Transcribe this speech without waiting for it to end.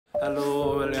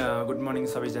Hello good morning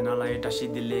सबैजनालाई टासी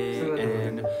दिले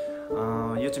and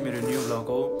यो चाहिँ मेरो न्यू ब्लग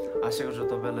हो। आशा गर्छु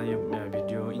तपाईँलाई यो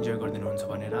भिडियो इन्जोय गरिदिनुहुन्छ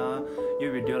भनेर। यो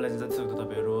भिडियोलाई जतिसक्दो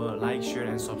तपाईँहरू लाइक सेयर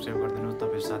एन्ड सब्सक्राइब गरिदिनुहोस्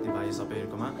तपाईँ साथीभाइ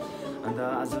सबैहरूकोमा। अन्त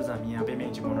आज चाहिँ हामी यहाँ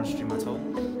पेमेन्जी मोनास्ट्रीमा छौँ।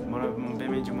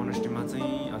 पेमेन्जी मोनास्ट्रीमा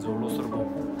चाहिँ आज लोसरको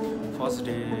फर्स्ट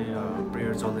डे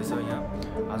प्रेयर चल्दैछ। यहाँ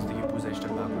आजदेखि पूजा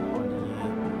स्टार्ट भएको। अनि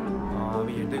अब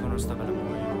हेर्दै गर्नुहोस् तपाईँलाई म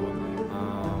यो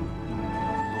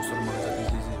लोसरमा जति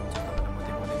जे जे हुन्छ तपाईँलाई म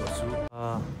देखाउने गर्छु।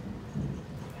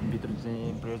 भित्र चाहिँ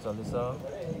प्रेयर चल्दैछ।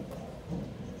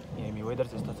 हामी वेदर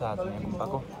चाहिँ यस्तो छ आज यहाँ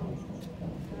गुम्पाको।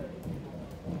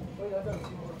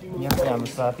 यहाँ चाहिँ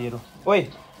हाम्रो साथीहरू ओइ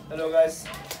हेलो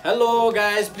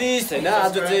गाइस प्लिज होइन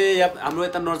आज चाहिँ हाम्रो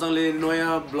यता नर्जङले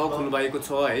नयाँ ब्लग खोल्नुभएको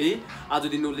छ है।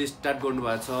 आजदेखि उसले स्टार्ट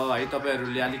गर्नुभएको छ है।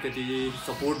 तपाईँहरूले अलिकति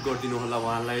सपोर्ट गरिदिनु होला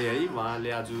उहाँलाई है।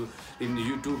 उहाँले आज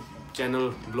युट्युब च्यानल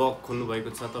ब्लग खोल्नुभएको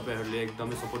छ। तपाईँहरूले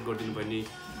एकदमै सपोर्ट गरिदिनु भयो भने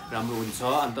राम्रो हुन्छ।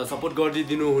 अन्त सपोर्ट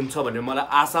गरिदिनुहुन्छ भन्ने मलाई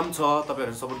आशा पनि छ।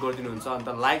 तपाईँहरू सपोर्ट गरिदिनुहुन्छ अन्त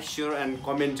लाइक सेयर एन्ड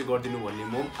कमेन्ट चाहिँ गरिदिनु भन्ने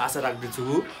म आशा राख्दछु।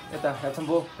 यता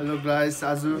हेलो गाइस,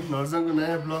 आज नर्जङको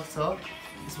नयाँ ब्लग छ।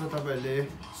 यसमा तपाईँहरूले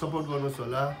सपोर्ट गर्नुहोस्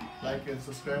होला, लाइक एन्ड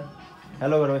सब्सक्राइब।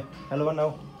 हेलो गरौ हेलो भन्नु।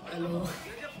 हेलो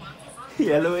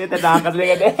हेलो यता ढाकाले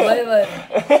गर्दै बाइ बाइ।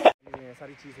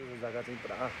 सारी चिसो जग्गा चाहिँ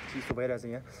पुरा चिसो भइरहेछ।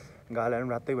 यहाँ गालाहरू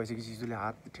पनि रातै भइसक्यो। चिसोले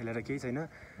हात ठेलेर केही छैन।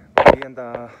 अन्त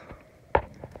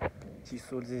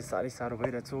चिसो चाहिँ साह्रै साह्रो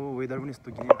भइरहेछ। वेदर पनि यस्तो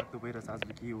घिनलाग्दो भइरहेछ। आज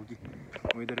के हो कि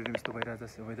वेदरहरू पनि यस्तो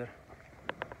भइरहेछ वेदर।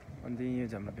 अन्त यो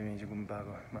चाहिँ हाम्रो पेमेन्जी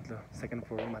गुम्पाको मतलब सेकेन्ड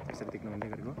फ्लोर माथि यसरी देख्नु हुँदै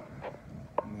गरेको।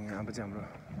 अनि अब चाहिँ हाम्रो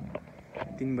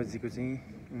 3 बजीको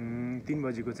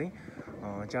चाहिँ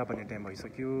चिया पर्ने टाइम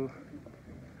भइसक्यो।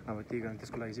 अब त्यही कारण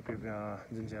त्यसको लागि चाहिँ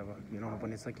जुन चाहिँ अब मिलाउनु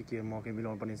पर्ने छ के मकै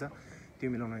मिलाउनु पर्ने छ त्यो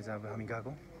मिलाउन चाहिँ अब हामी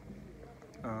गएको।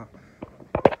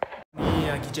 अनि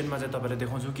यहाँ किचनमा चाहिँ तपाईँलाई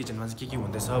देखाउँछु किचनमा चाहिँ के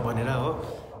हुँदैछ भनेर हो।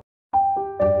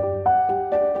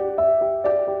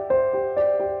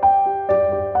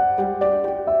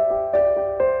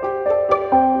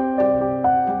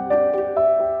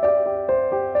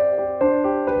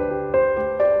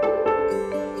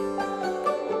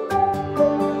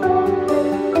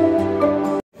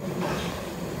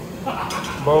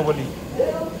 बाहुबली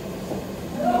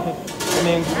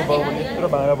बाहुबली यत्रो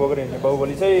भाँडा बोकेर हिँड्ने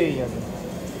बाहुबली चाहिँ यहाँ छ।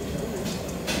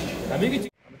 हामी 3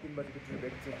 बजीको ट्री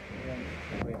ब्रेक चाहिँ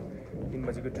 3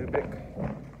 बजीको ट्री ब्रेक।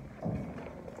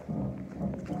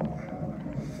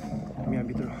 हामी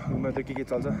यहाँभित्र गुम्बाभित्र के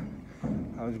चल्छ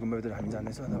अब गुम्बाभित्र हामी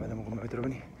जाँदैछौँ। तपाईँलाई म गुम्बाभित्र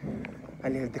पनि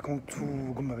अहिले देखाउँछु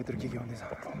गुम्बाभित्र के हुँदैछ।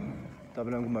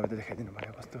 तपाईँलाई गुम्बाभित्र देखाइदिनु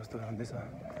भयो कस्तो कस्तो हुँदैछ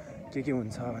के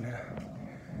हुन्छ भनेर।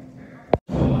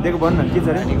 देखो भन्न के छ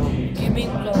अरे गेमिङ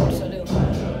ब्लगर चल्यो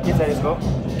के छ यसको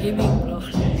गेमिङ ब्लग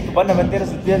भन्न भने तेरो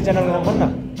च्यानलको नाम भन्न।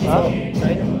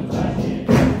 छैन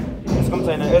यसको पनि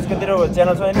छैन। यसको तेरो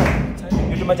च्यानल छ होइन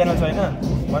युट्युबमा च्यानल छ होइन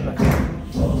भन्न।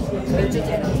 मेरो चाहिँ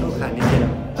च्यानल छ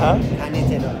खाने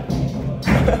च्यानल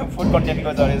फुड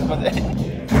कन्टेन्टको छ अरे यसको चाहिँ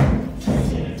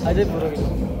अझै पुरो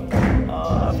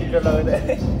फिल्टर लगाउँदै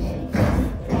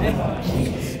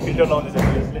फिल्टर लाउँदैछ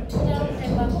यसले।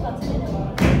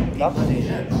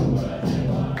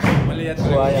 मैले याद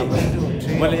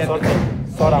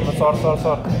सर हाम्रो सर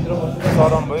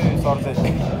आउनु भयो सर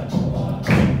चाहिँ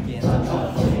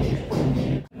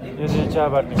यो चाहिँ चिया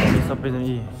बाट्ने सबैजना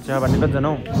यी चिया बाट्ने कतिजना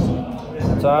हौ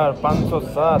 4 5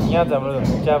 7 यहाँ चाहिँ हाम्रो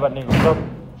चिया बाट्नेको सब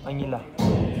अङ्गिला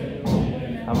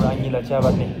हाम्रो अङ्गिला चिया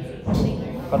बाट्ने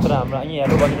कत्रो हाम्रो यहीँ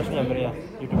हेलो भनिदिनुहोस् नि हाम्रो यहाँ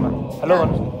युट्युबमा हेलो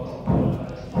भन्नुहोस् नि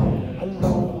हेलो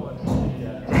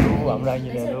हाम्रो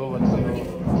अङ्गिला हेलो भन्नुभयो।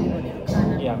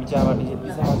 ए हामी चिया बाट्ने चाहिँ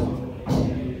यतिजना छ।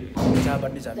 चिया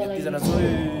बाट्ने चाहिँ हामी यतिजना छु।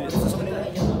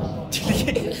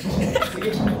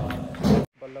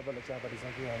 बल्ल बल्ल चिया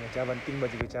बाटिसक्यो। हामी चिया बाट्ने 3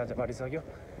 बजीको चिया बाटिसक्यो।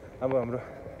 अब हाम्रो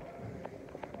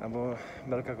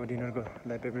बेलुकाको डिनरको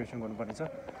लागि प्रिपरेसन गर्नुपर्ने छ।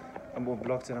 अब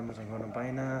ब्लग चाहिँ राम्रोसँग गर्नु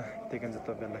पाएन त्यही कारण चाहिँ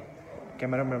तपाईँहरूलाई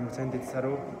क्यामेरा पनि राम्रो छैन त्यति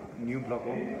साह्रो। न्यू ब्लग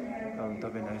हो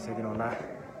तपाईँहरूले हेरिदिनु होला।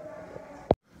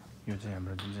 यो चाहिँ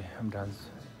हाम्रो जुन चाहिँ डान्स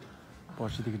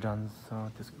पर्सिदेखि डान्स छ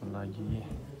त्यसको लागि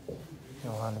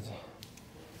उहाँले चाहिँ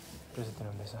प्रेसर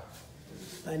दिनुहुँदैछ।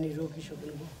 पानी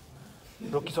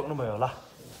रोकिसक्नु भयो होला।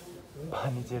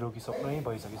 पानी चाहिँ रोकिसक्नै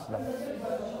भइसक्यो जस्तो लाग्यो।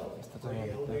 यस्तो छ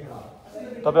यहाँ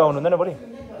तपाईँ आउनुहुँदैन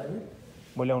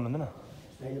भोलि आउनुहुँदैन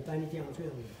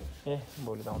ए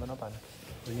भोलि त आउँदैन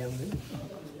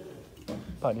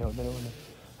पानी आउँदैन भने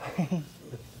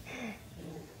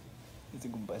यो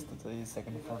चाहिँ गुम्बा यस्तो छ।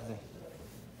 सेकेन्ड फ्लोर चाहिँ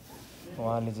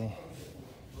उहाँले चाहिँ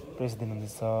प्रेस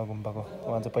दिनुहुँदैछ गुम्बाको।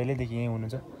 उहाँ चाहिँ पहिल्यैदेखि यहीँ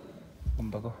हुनुहुन्छ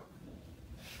गुम्बाको।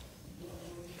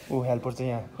 ऊ हेल्पर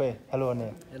चाहिँ यहाँ खोइ हेलो भन्ने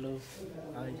हेलो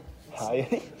हाई हाई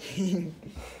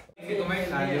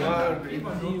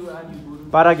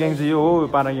पारा ग्याङ चाहिँ यो हो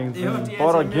पारा ग्याङ चाहिँ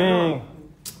पर ग्याङ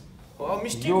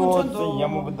यो चाहिँ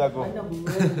यमु बुद्धको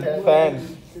फ्यान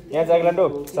यहाँ चाहिँ आइल्यान्ड हो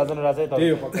साधन राजा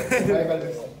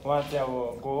उहाँ चाहिँ अब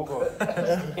को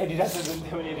एडिडास जुन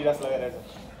थियो भने एडिडास लगाएर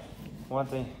उहाँ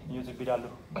चाहिँ यो चाहिँ बिरालो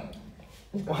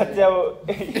उहाँ चाहिँ अब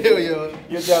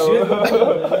यो चाहिँ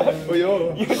अब यो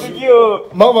चाहिँ के हो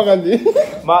महात्मा गान्धी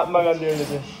यो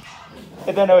चाहिँ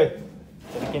यता न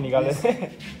के निकाले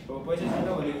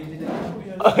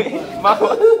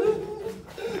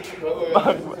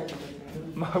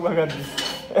महात्मा गान्धी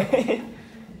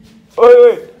ओइ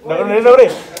ओइ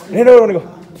रेनो भनेको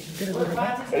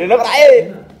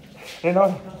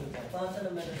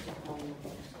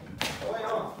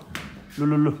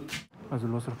लु आज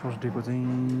लोसर फर्स्ट डेको चाहिँ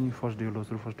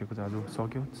आज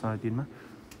सक्यो 3:30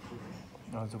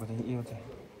 आजको चाहिँ यो चाहिँ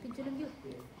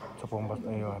चपाउनु बस्छ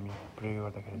यो हामी प्रे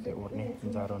गर्दाखेरि चाहिँ उठ्ने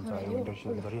जाडो हुन्छ यो विन्टर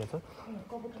सिजन गरिहाल्छ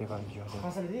त्यही कारण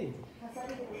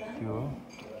त्यो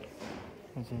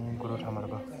चाहिँ गोरु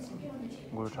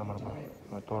ठामरको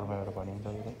तोड भनेर भनिन्छ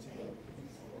यो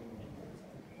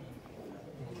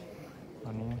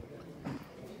अनि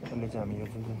अहिले चाहिँ हामी यो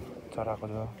जुन चराको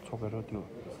छ छोपेर त्यो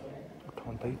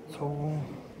उठाउँदैछौँ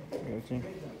यो चाहिँ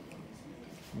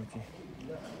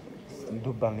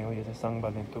धुप बाल्ने हो यो चाहिँ साङ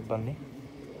बाल्ने धुप बाल्ने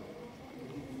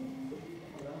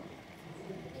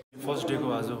फर्स्ट डेको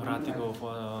आज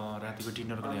रातिको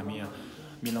डिनरको लागि हामी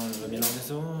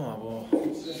मिलाउँदैछौँ अब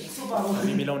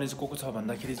हामी मिलाउने चाहिँ को छ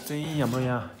भन्दाखेरि चाहिँ हाम्रो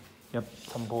यहाँ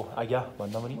थम्पो आज्ञा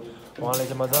भन्दा पनि उहाँले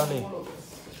चाहिँ मजाले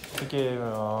के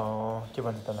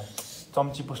भन्छ त्यसलाई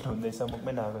चम्ची पुस्नु हुँदैछ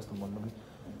मुखमै नआएको जस्तो भन्नु पनि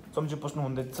चम्ची पुस्नु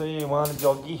हुँदै चाहिँ उहाँले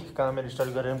चाहिँ अघि कामहरू स्टार्ट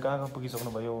गरेर कहाँ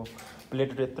पुगिसक्नु भयो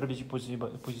प्लेटहरू यत्रो बेसी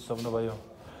पुजिसक्नु भयो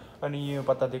अनि यो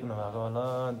पत्ता देख्नु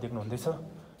हुँदैछ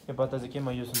यो पत्ता चाहिँ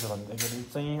केमा युज हुन्छ भन्दाखेरि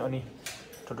चाहिँ अनि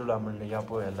ठुल्ठुलो हामीले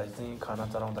यापोहरूलाई चाहिँ खाना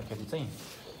चलाउँदाखेरि चाहिँ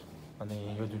अनि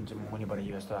यो जुन चाहिँ मुनिबाट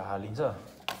यो यस्तो हालिन्छ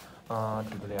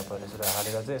ठुल्ठुलो यापोहरू यसरी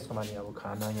हालेर चाहिँ यसको माथि अब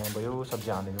खाना यहाँ भयो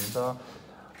सब्जी हालिदिनु हुन्छ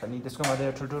अनि त्यसको माथि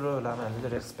ठुल्ठुलो लामाहरूले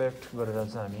चाहिँ रेस्पेक्ट गरेर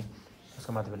चाहिँ हामी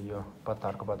त्यसको माथिबाट यो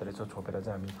पत्ताहरूको पत्ताले चाहिँ छोपेर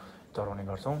चाहिँ हामी चढाउने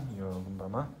गर्छौँ यो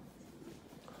गुम्बामा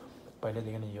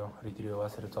पहिल्यैदेखि नै यो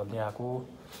रीतिरिवाजहरू चल्दै आएको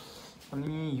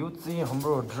अनि यो चाहिँ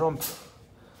हाम्रो ड्रम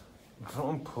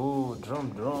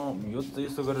यो चाहिँ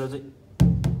यस्तो गरेर चाहिँ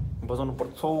बजाउनु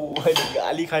पर्छ अहिले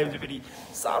गाली खायो भने फेरि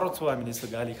साह्रो छ हामीले यस्तो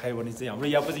गाली खायो भने चाहिँ हाम्रो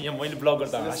यहाँ पछि यहाँ मैले ब्लग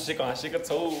गर्दा हाँसेको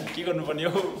छौ के गर्नुपर्ने हो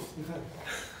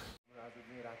आज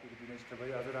चाहिँ रातिको डिनर स्टार्ट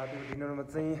भयो आज रातिको डिनरमा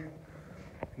चाहिँ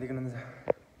देख्नुहुन्छ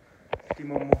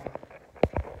टिमोमो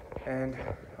एन्ड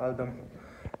आलुदम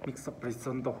मिक्सअप रहेछ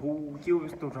नि त हो के हो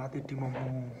यस्तो राति टिमोमो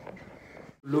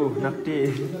लो नाप्टे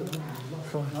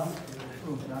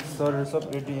सर सब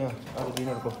रेडी यहाँ आज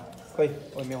डिनरको खै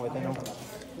म्याउ हुँदैन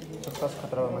सक्सेस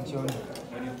खतरा मान्छे हो नि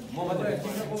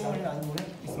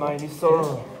स्माइली सर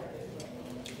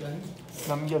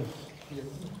नामगेल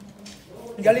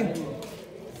गालिङ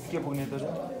के पुग्ने त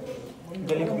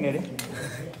गालिङ पुग्ने अरे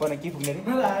पनि के पुग्ने अरे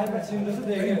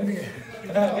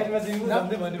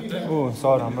ओ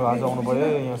सर हाम्रो आज आउनु पऱ्यो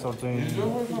यहाँ सर चाहिँ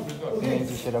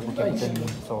सेराको क्याप्टेन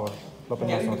सर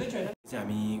चाहिँ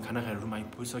हामी खाना खाएर रुम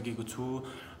आइपुगिसकेको छु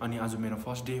अनि आज मेरो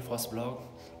फर्स्ट डे फर्स्ट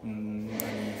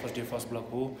ब्लग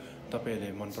हो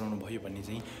तपाईँहरूले मन पराउनु भयो भने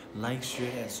चाहिँ लाइक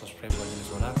सेयर एन्ड सब्सक्राइब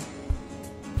गरिदिनुहोस् होला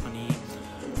अनि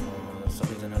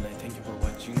सबैजनालाई थ्याङ्क यू फर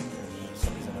वाचिङ